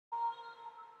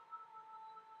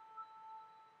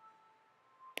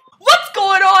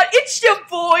It's your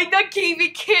boy, the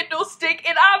Gaming Candlestick,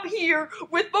 and I'm here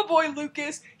with my boy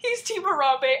Lucas. He's Team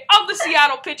Harambe. I'm the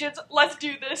Seattle Pigeons. Let's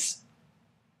do this.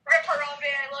 Rip Harambe,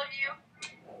 I love you.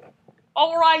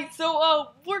 Alright,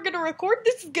 so we're gonna record.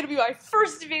 This is gonna be my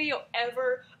first video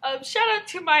ever. Shout out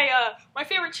to my my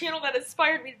favorite channel that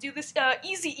inspired me to do this,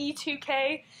 Easy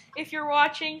E2K, if you're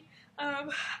watching.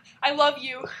 I love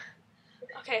you.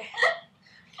 Okay,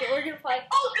 we're gonna play.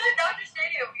 Oh good, Dodger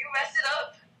Stadium, you messed it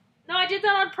up. No, I did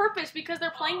that on purpose because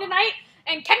they're playing tonight,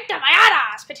 and Kenta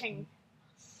Mayada's pitching.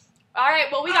 All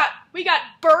right, well we got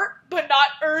Bert, but not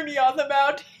Ernie on the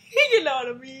mound. You know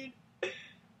what I mean?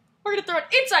 We're gonna throw an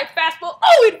inside fastball.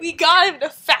 Oh, and we got him to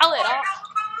foul it off.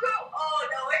 Oh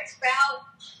no, it's foul.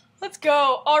 Let's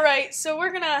go. All right, so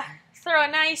we're gonna throw a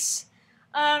nice.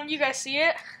 You guys see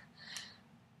it?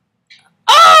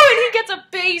 Oh, and he gets a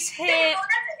base hit.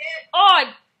 Oh,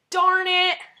 darn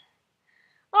it.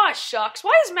 Oh, shucks.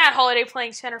 Why is Matt Holliday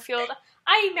playing center field?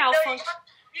 I malfunctioned.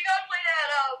 No, you gotta play that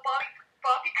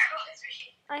Bobby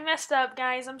Crosby. I messed up,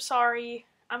 guys. I'm sorry.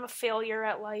 I'm a failure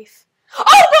at life. Oh,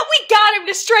 but we got him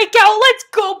to strike out. Let's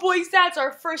go, boys. That's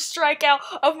our first strikeout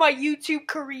of my YouTube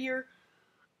career.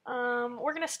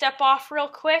 We're going to step off real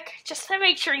quick just to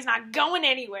make sure he's not going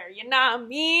anywhere. You know what I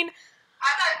mean?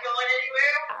 I'm not going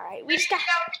anywhere. All right, we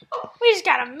just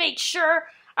got to make sure.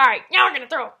 All right, now we're going to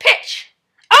throw a pitch.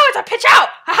 Oh, it's a pitch out!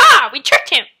 Haha! We tricked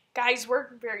him! Guys,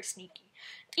 we're very sneaky.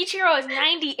 Ichiro has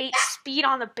 98 speed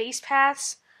on the base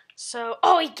paths. So,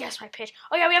 oh, he guessed my pitch.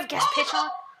 Oh, yeah, we have guest pitch on.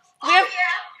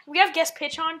 We have guest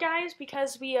pitch on, guys,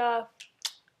 because we,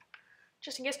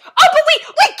 just in case. Oh, but we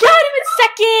got him in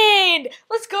second!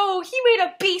 Let's go! He made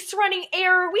a base running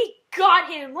error. We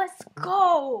got him. Let's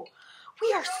go!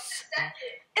 We are.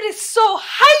 It is so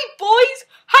hype, boys!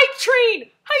 Hype train!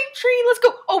 Hype train! Let's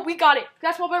go! Oh, we got it!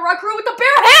 That's my boy Rod Carew with the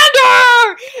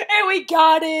bare-hander! And we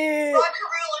got it! Rod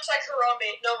Carew looks like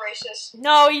Harambe. No racist.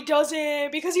 No, he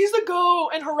doesn't, because he's the GOAT,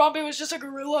 and Harambe was just a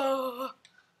gorilla.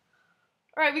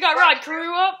 Alright, we got Rod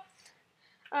Carew up.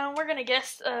 We're gonna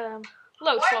guess,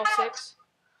 low 12-6. I'm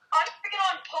picking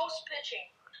on post pitching.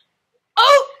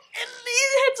 Oh! And he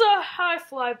hits a high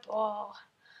fly ball.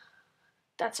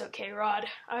 That's okay, Rod.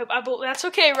 That's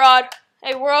okay, Rod.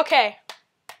 Hey, we're okay.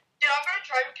 Dude, I'm gonna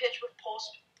try to pitch with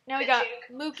post Now we pitching.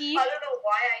 got Mookie. I don't know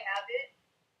why I have it.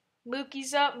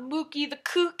 Mookie's up. Mookie the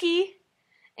Kookie.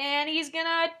 And he's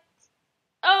gonna...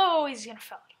 Oh, he's gonna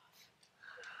foul it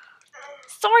off.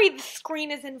 Sorry the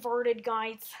screen is inverted,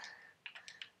 guys.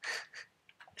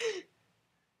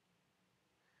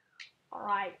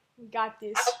 Alright, we got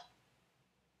this.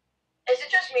 Is it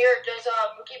just me, or does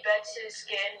Mookie Betts'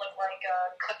 skin look like a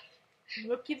cookie?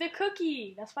 Mookie the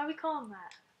Cookie. That's why we call him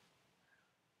that.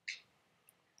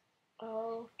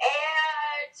 Oh.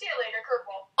 And see you later,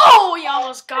 curveball. Oh, we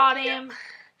almost got him.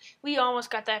 We almost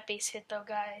got that base hit, though,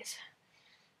 guys.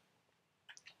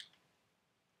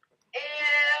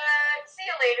 And see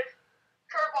you later,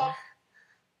 curveball.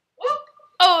 Whoop.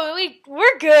 Oh,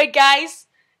 we're good, guys.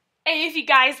 And if you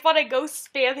guys want to go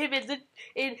spam him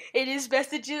in his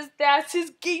messages, that's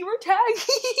his gamer tag.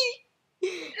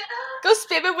 Go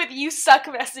spam him with "you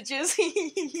suck" messages. Woo!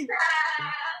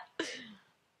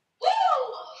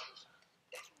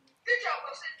 Good job,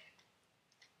 Wilson.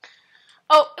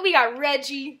 Oh, we got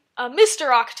Reggie,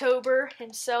 Mr. October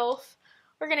himself.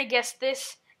 We're gonna guess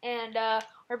this, and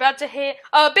we're about to hit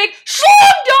a big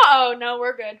slam dunk. Oh no,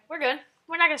 we're good. We're good.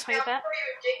 We're not gonna swing at that.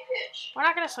 We're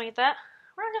not gonna swing at that.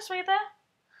 We're not gonna swing at that.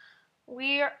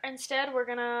 Instead, we're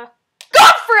gonna go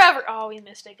forever. Oh, we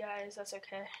missed it, guys. That's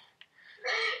okay.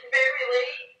 Very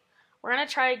late. We're gonna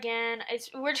try again.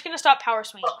 We're just gonna stop power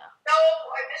swinging though. No,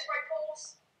 I missed my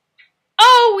pulse.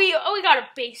 Oh, we got a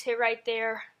base hit right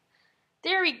there.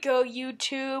 There we go,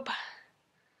 YouTube.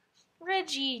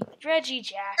 Reggie Jackson.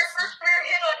 Your first rare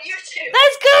hit on YouTube.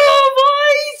 Let's go,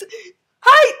 boys!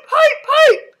 Hype, hype,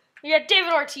 hype! We got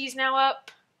David Ortiz now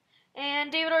up.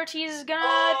 And David Ortiz is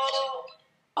gonna...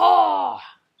 Oh,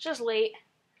 just late.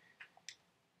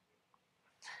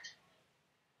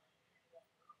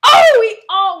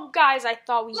 Oh, guys, I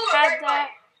thought we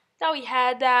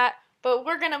had that. But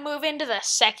we're gonna move into the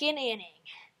second inning.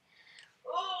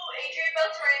 Oh, Adrian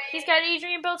Beltre. He's got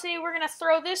Adrian Beltre. We're gonna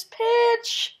throw this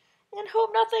pitch and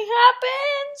hope nothing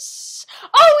happens.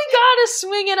 Oh, we got a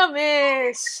swing and a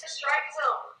miss. Strike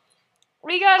zone.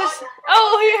 We got a...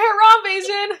 Oh, Harambe's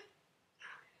in.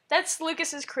 That's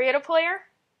Lucas's creative player.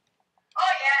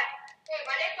 Oh, yeah. Hey,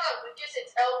 my name's not Lucas,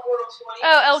 it's El Gordo 20.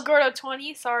 Oh, El Gordo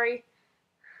 20, sorry.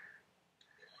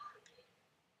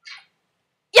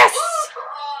 Yes!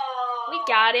 Oh. We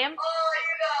got him. Oh,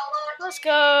 you got lucky. Let's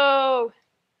go.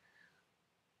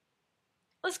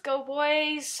 Let's go,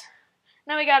 boys.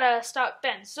 Now we got a stock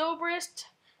Ben Zobrist.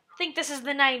 I think this is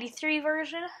the 93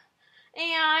 version.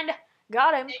 And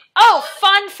got him. Oh,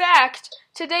 fun fact.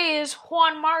 Today is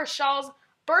Juan Marshall's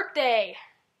birthday.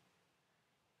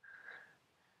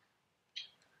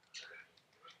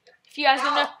 If you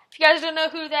guys don't know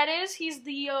who that is, he's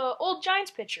the old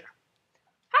Giants pitcher.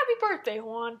 Happy birthday,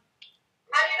 Juan.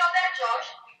 How do you know that, Josh?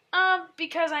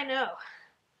 Because I know.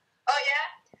 Oh, yeah?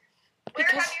 Where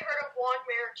have you heard of Juan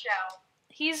Marshall?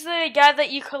 He's the guy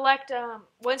that you collect,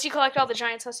 once you collect all the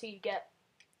Giants, that's who you get.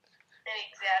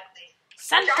 Exactly.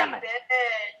 Sentiment.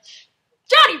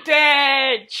 Johnny Johnny Bench.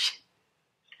 Bench!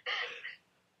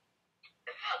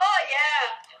 Oh, yeah.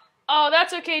 Oh,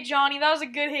 that's okay, Johnny. That was a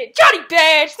good hit. Johnny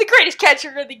Bench, the greatest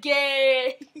catcher of the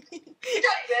game.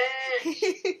 Johnny Bench.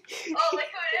 Oh, look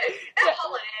who it is. That's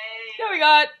Holiday. Now we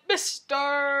got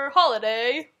Mr.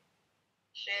 Holiday.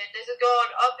 Shit, this is going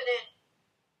up and in.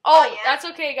 Oh, yeah. That's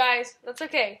okay, guys. That's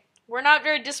okay. We're not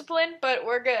very disciplined, but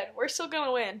we're good. We're still going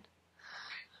to win.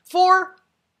 For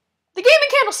the game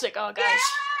and candlestick. Oh, guys.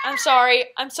 Yeah! I'm sorry.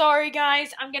 I'm sorry,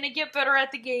 guys. I'm going to get better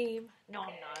at the game. No, I'm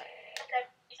not. Okay,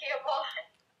 you can't ball.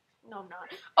 No, I'm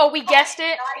not. Oh, we guessed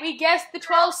it. We guessed the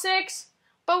 12-6,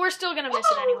 but we're still going to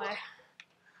miss it anyway.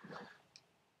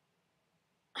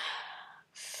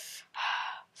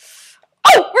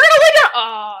 Oh, we're going to lay down.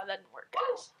 Oh, that didn't work,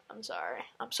 guys. I'm sorry.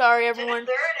 I'm sorry, everyone.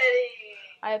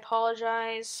 I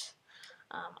apologize.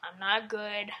 I'm not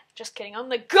good. Just kidding. I'm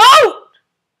the GOAT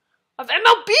of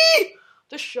MLB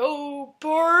The Show,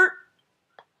 Bert.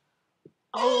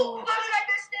 Oh, how did I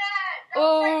miss that?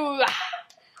 Oh,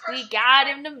 we got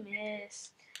him to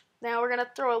miss. Now we're going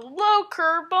to throw a low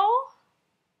curveball.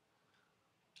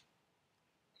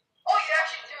 Oh, you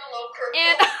actually threw a low curveball.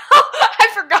 And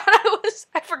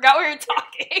I forgot we were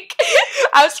talking.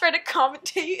 I was trying to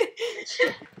commentate.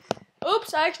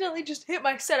 Oops, I accidentally just hit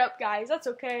my setup, guys. That's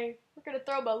okay. We're going to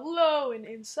throw him a low and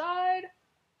inside.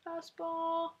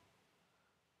 Fastball.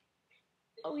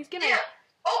 Oh, he's going to... Yeah.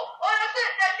 Oh, that's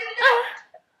it.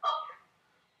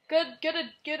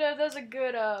 That was a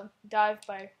good dive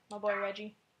by my boy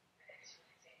Reggie.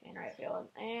 And right field.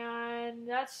 And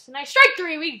that's a nice strike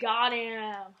three. We got him.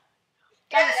 Yeah,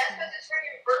 that's because it's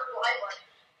freaking Bert Blind.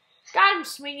 Got him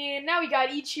swinging. Now we got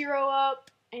Ichiro up.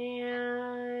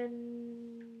 And...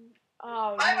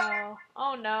 Oh, no.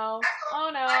 Oh, no. Oh,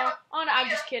 no. Oh, no. I'm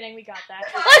just kidding. We got that.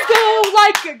 Let's go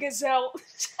like a gazelle. You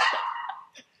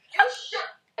should.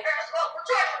 We're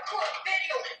trying to record a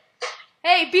video.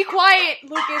 Hey, be quiet,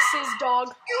 Lucas's dog.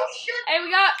 You should. Hey,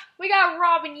 we got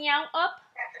Robin Yount up.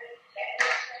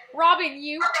 Robin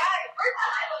Yount.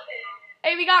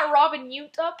 Hey, we got Robin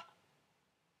Yount up.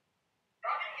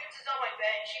 Robin Yount is on my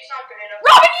bench. She's not good enough.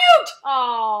 Robin Yount!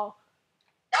 Oh.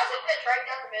 That was a pitch right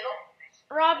down the middle.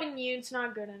 Robin Yount's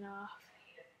not good enough.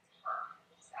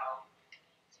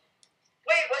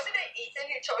 Wait, wasn't it Ethan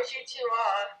who told you to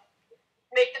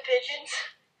make the pigeons?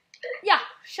 Yeah,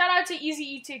 shout out to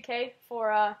Easy E2K for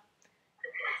your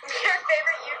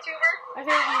favorite YouTuber? my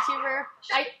favorite YouTuber.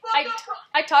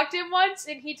 I talked to him once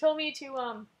and he told me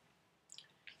to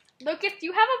Lucas, do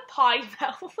you have a potty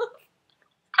mouth?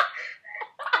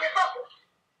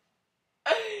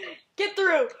 Get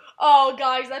through. Oh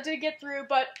guys, that didn't get through,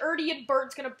 but Ernie and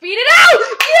Bert's gonna beat it out!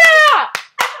 Yeah!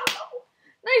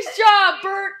 Nice job,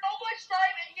 Bert! So much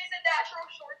time and he's a natural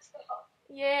shortstop.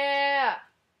 Yeah!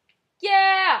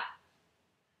 Yeah!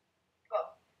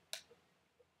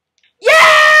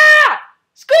 Yeah!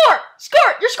 Score!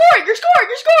 Score! You're scoring! You're scoring!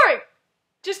 You're scoring!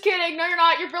 Just kidding. No, you're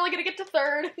not. You're really gonna get to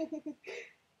third.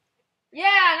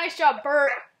 Yeah, nice job,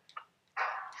 Bert.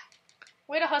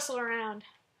 Way to hustle around.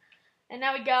 And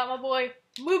now we got my boy,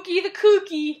 Mookie the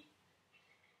Kookie.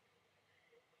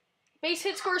 Base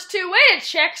hit scores 2. Way to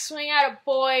check swing at a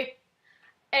boy.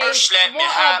 First let me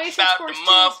hop out the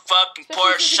motherfucking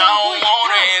Porsche. I don't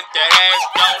want it if that ass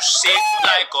don't sit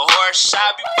like a horse.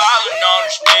 I be ballin' on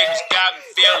these niggas, got me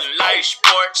feeling like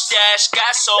sports. Dash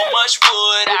got so much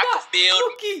wood I could build.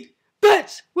 Mookie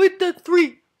Betts with the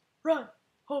 3 run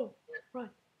home run.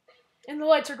 And the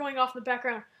lights are going off in the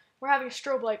background. We're having a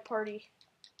strobe light party.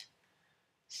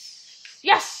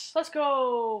 Yes! Let's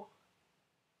go!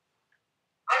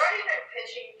 I already had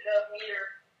pitching meter.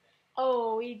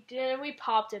 Oh, we did. We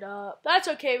popped it up. That's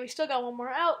okay. We still got one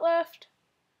more out left.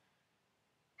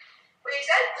 Wait, is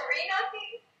that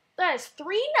 3-0? That is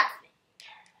 3-0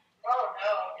 Oh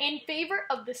no. in favor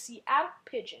of the Seattle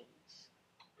Pigeons.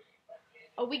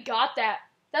 Oh, we got that.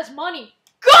 That's money.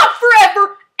 God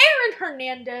forever! Aaron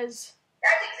Hernandez.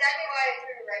 That's exactly why I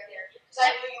threw it right there. Because I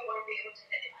knew you wouldn't be able to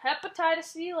hit it. Hepatitis.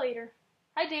 See you later.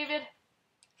 Hi, David.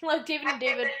 Look, David and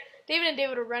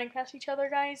David are running past each other,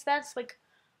 guys. That's like,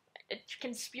 It's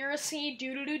conspiracy.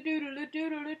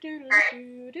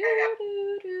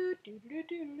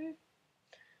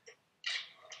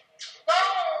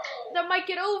 That might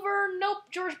get over. Nope.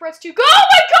 George Brett's too good. Oh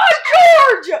my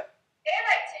God, George! And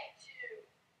I take 2.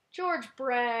 George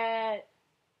Brett.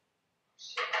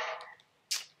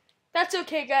 That's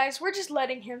okay, guys. We're just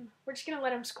letting him. We're just gonna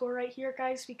let him score right here,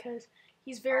 guys, because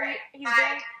he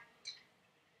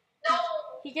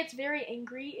gets very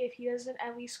angry if he doesn't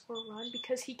at least score a run,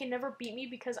 because he can never beat me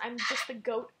because I'm just the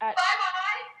GOAT at.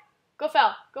 Go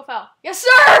foul. Go foul. Yes,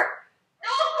 sir!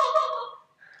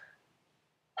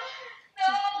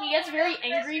 He gets very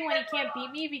angry when he can't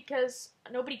beat me because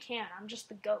nobody can. I'm just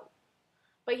the GOAT.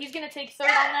 But he's going to take third on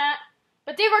that.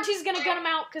 But David Ortiz is going to gun him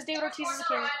out because David Ortiz is a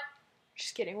king.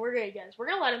 Just kidding. We're good, guys. We're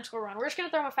going to let him score a run. We're just going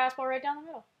to throw him a fastball right down the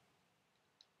middle.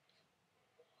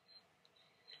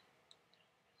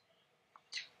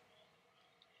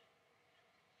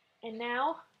 And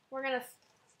now we're going to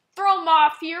throw him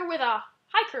off here with a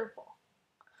high curveball.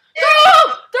 Throw it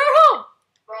home! Throw it home!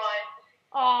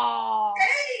 Run. Aww.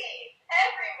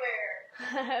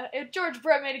 Everywhere. If George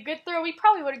Brett made a good throw, we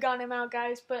probably would have gotten him out,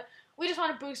 guys. But we just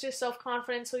want to boost his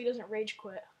self-confidence so he doesn't rage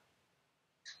quit.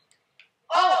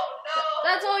 Oh, no.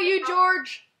 That's all you,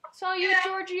 George. That's all you,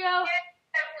 Giorgio. Yeah.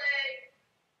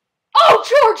 Oh,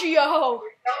 Giorgio! No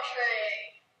trade.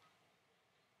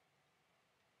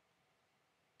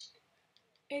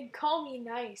 And call me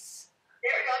nice.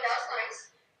 There we go. That was nice.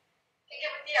 Kick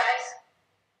it with the ice.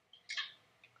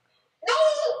 No!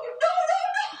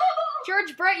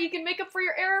 George Brett, you can make up for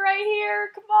your error right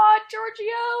here. Come on,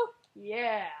 Giorgio.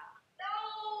 Yeah. No,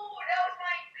 that was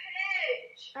my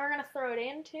pitch. And we're going to throw it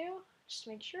in, too. Just to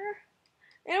make sure.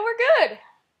 And we're good.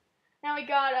 Now we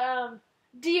got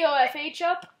DOFH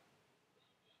up.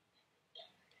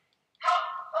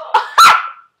 Oh.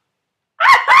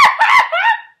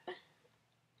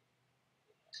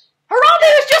 Harambe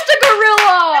was just a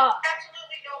gorilla!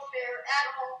 Absolutely no fair at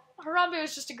all. Harambe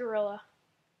was just a gorilla.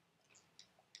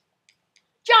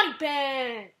 Johnny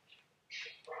Bench!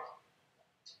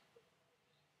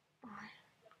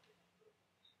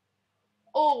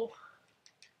 Oh.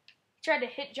 Tried to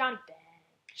hit Johnny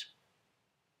Bench.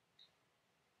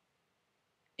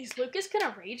 Is Lucas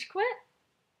gonna rage quit?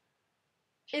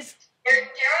 There I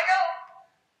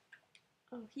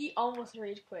go. Oh, he almost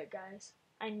rage quit, guys.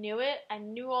 I knew it. I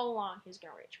knew all along he was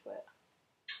gonna rage quit.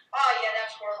 Oh, yeah,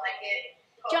 that's more like it.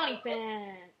 Johnny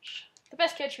Bench. The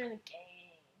best catcher in the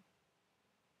game.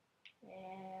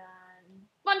 And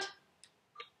bunt.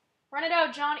 Run it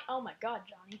out, Johnny. Oh my God,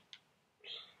 Johnny.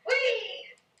 Whee!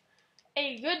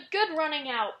 Hey, good running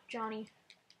out, Johnny.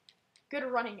 Good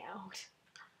running out.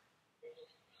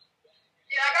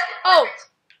 Yeah, I got the Oh.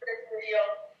 video.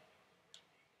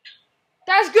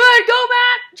 That's good. Go,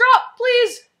 Matt. Drop,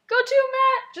 please. Go two,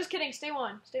 Matt. Just kidding. Stay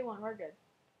one. Stay one. We're good.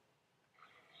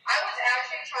 I was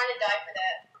actually trying to die for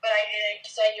that, but I didn't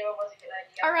because I knew it was a good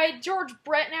idea. All right, George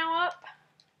Brett now up.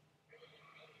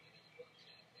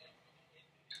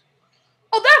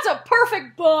 Oh, that's a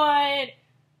perfect bunt.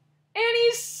 And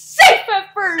he's safe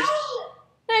at first.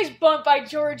 Nice bunt by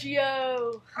Giorgio. All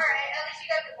right, at least you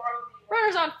got the bottom.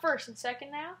 Runners on first and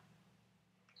second now.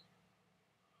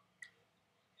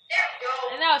 There we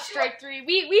go. And that was strike three.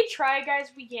 We tried,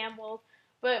 guys. We gambled.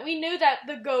 But we knew that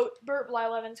the GOAT, Burt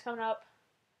Blyleven's coming up.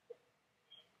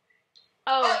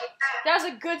 Oh, yeah. that was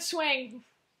a good swing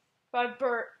by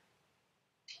Burt.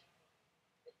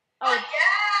 Oh, Yeah.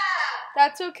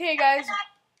 that's okay, guys.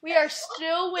 We are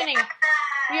still winning.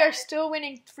 We are still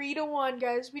winning 3-1,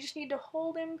 guys. We just need to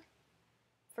hold him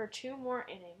for 2 more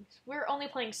innings. We're only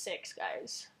playing 6,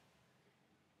 guys.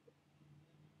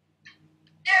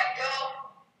 There we go.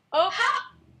 Oh,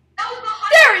 That was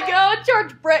behind. there we go.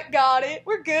 George Brett got it.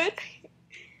 We're good.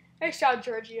 Nice job,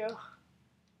 Giorgio.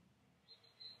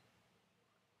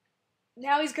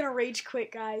 Now he's gonna rage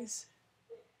quit, guys.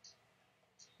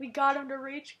 We got him to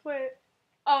rage quit.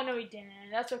 Oh, no, he didn't.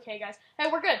 That's okay, guys. Hey,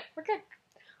 we're good. We're good.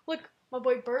 Look, my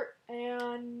boy Burt.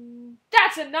 And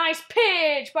that's a nice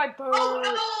pitch by Burt. Oh,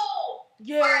 no.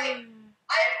 Yeah. Alright, I have Bird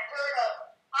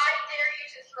up. I dare you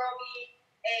to throw me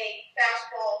a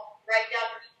fastball right down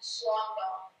the slong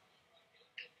dog.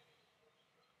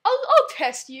 I'll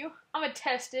test you. I'm gonna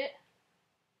test it.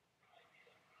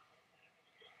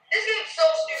 This game's so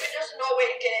stupid. There's no way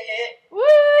to get a hit.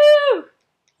 Woo!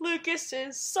 Lucas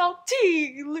is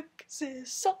salty. Lucas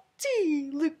is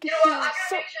salty. Lucas You know what? I'm is gonna make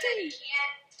sure that salty. he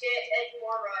can't get any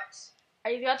more runs.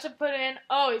 He's got to put in.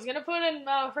 Oh, he's gonna put in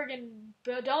friggin'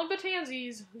 Dylan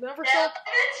Betances. Never Yeah,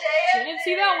 saw. Didn't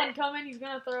see that one coming. He's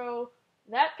gonna throw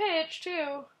that pitch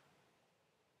too.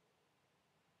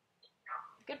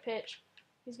 Good pitch.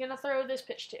 He's gonna throw this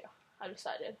pitch too. I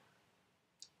decided.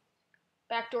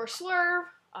 Backdoor slurve.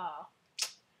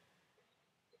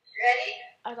 Ready?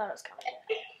 I thought it was coming.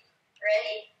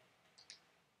 Ready?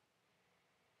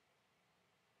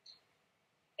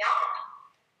 Yeah.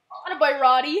 Attaboy,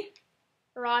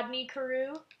 Rodney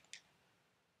Carew.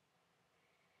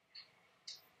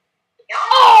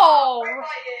 Oh!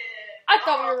 I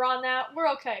thought we were on that. We're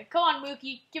okay. Come on,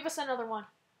 Mookie. Give us another one.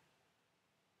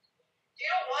 You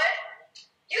know what?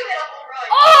 You hit a home run.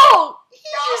 Oh!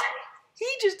 He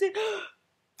just did.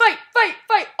 Fight!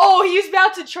 Oh, he was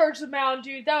about to charge the mound,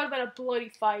 dude. That would have been a bloody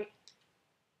fight.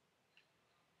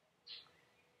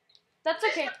 That's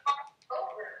okay.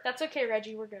 That's okay,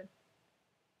 Reggie. We're good.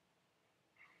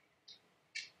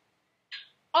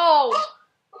 Oh!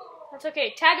 That's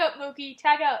okay. Tag up, Mookie.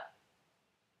 Tag up.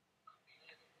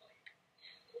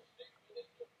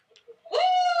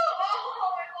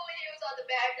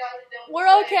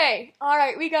 We're okay. All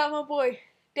right, we got my boy,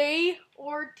 Day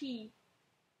or T.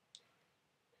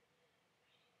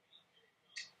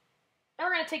 And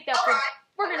we're gonna take that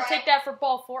take that for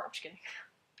ball 4. I'm just kidding.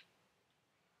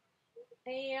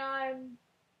 And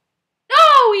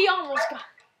no, he almost got.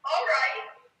 All right.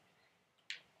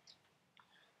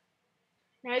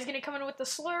 Now he's gonna come in with the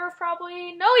slurve,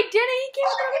 probably. No, he didn't. He came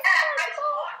in with the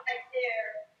right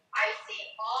there. I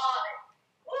see on.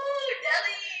 Ooh,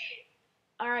 Deli.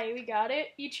 All right, we got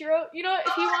it. Ichiro, you know what?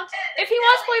 If he wants to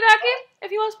play that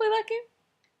game,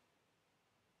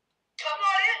 come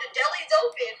on in. The deli's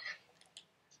open.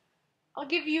 I'll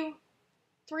give you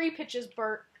 3 pitches,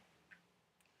 Bert.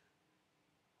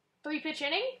 3-pitch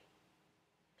inning?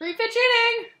 3-pitch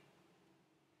inning!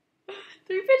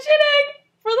 3-pitch inning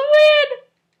for the win!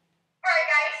 Alright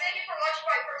guys, thank you for watching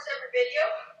my first ever video.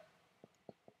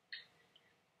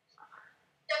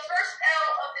 The first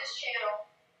L of this channel.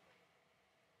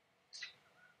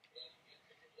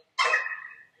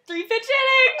 3-pitch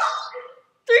inning!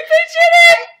 3-pitch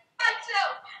inning! So,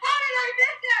 how did I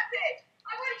miss that pitch?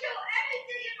 I would kill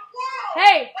anything in the world!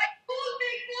 Hey! Like who's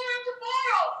being born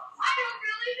tomorrow? I don't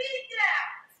really need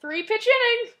that! 3-pitch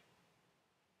inning!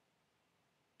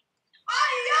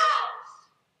 Adios!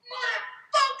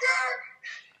 Motherfucker!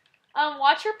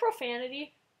 Watch your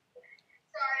profanity.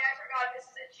 Sorry, I forgot this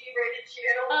is a G-rated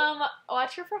channel.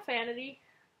 Watch your profanity.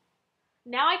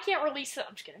 Now I can't release it.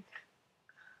 I'm just kidding.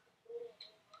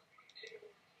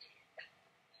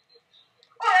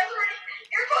 Oh, that's already.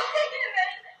 You're talking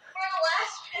about for the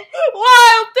last minute.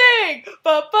 Wild thing!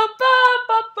 Ba ba ba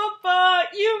ba ba ba.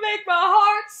 You make my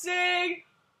heart sing.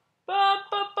 Ba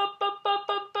ba ba ba ba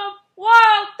ba ba.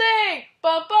 Wild thing!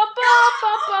 Ba ba ba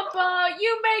ba ba ba.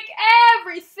 You make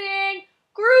everything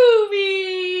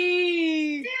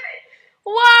groovy.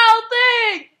 Wild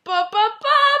thing! Ba ba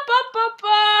ba ba ba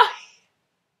ba.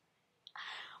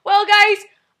 Well, guys.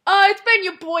 It's been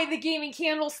your boy, the Gaming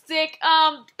Candlestick.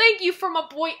 Thank you for my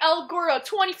boy El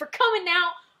Gordo20 for coming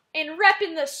out and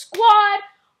repping the squad.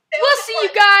 We'll see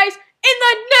you guys in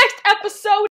the next episode.